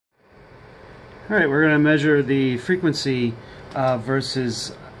Alright, we're going to measure the frequency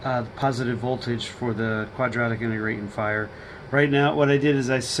versus the positive voltage for the quadratic integrate and fire. Right now what I did is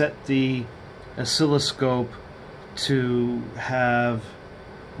I set the oscilloscope to have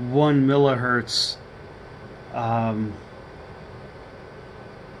 1 millihertz,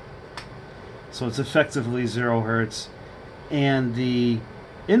 so it's effectively 0 hertz, and the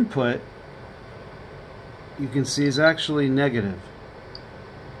input you can see is actually negative.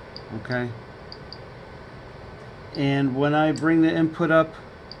 Okay, and when I bring the input up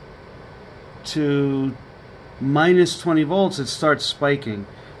to minus 20 volts, it starts spiking.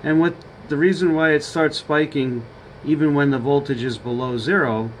 And what the reason why it starts spiking even when the voltage is below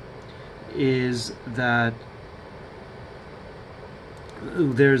 0 is that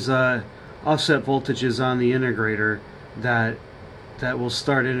there's offset voltages on the integrator that will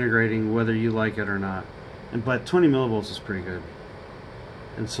start integrating whether you like it or not. But 20 millivolts is pretty good.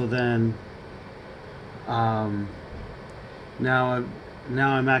 And so then now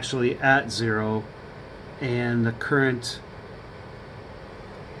I'm actually at 0, and the current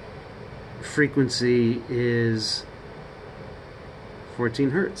frequency is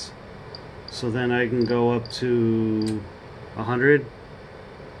 14 hertz. So then I can go up to 100,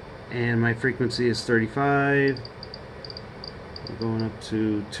 and my frequency is 35. I'm going up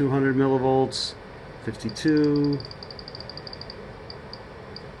to 200 millivolts, 52,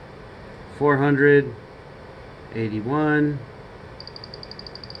 400, 81,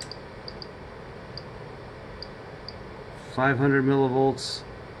 500 millivolts,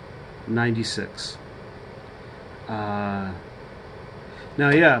 96. Now,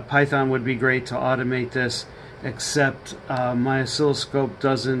 yeah, Python would be great to automate this, except my oscilloscope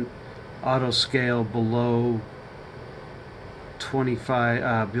doesn't auto scale below 50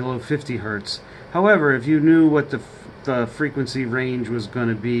 hertz. However, if you knew what the frequency range was going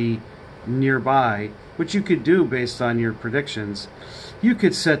to be nearby, which you could do based on your predictions, you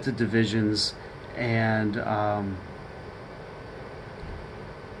could set the divisions and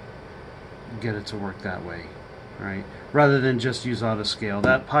get it to work that way, right? Rather than just use autoscale.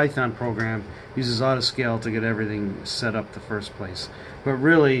 That Python program uses autoscale to get everything set up the first place. But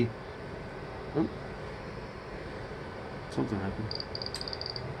really, oh, something happened.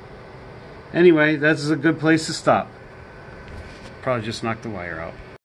 Anyway, that's a good place to stop. Probably just knocked the wire out.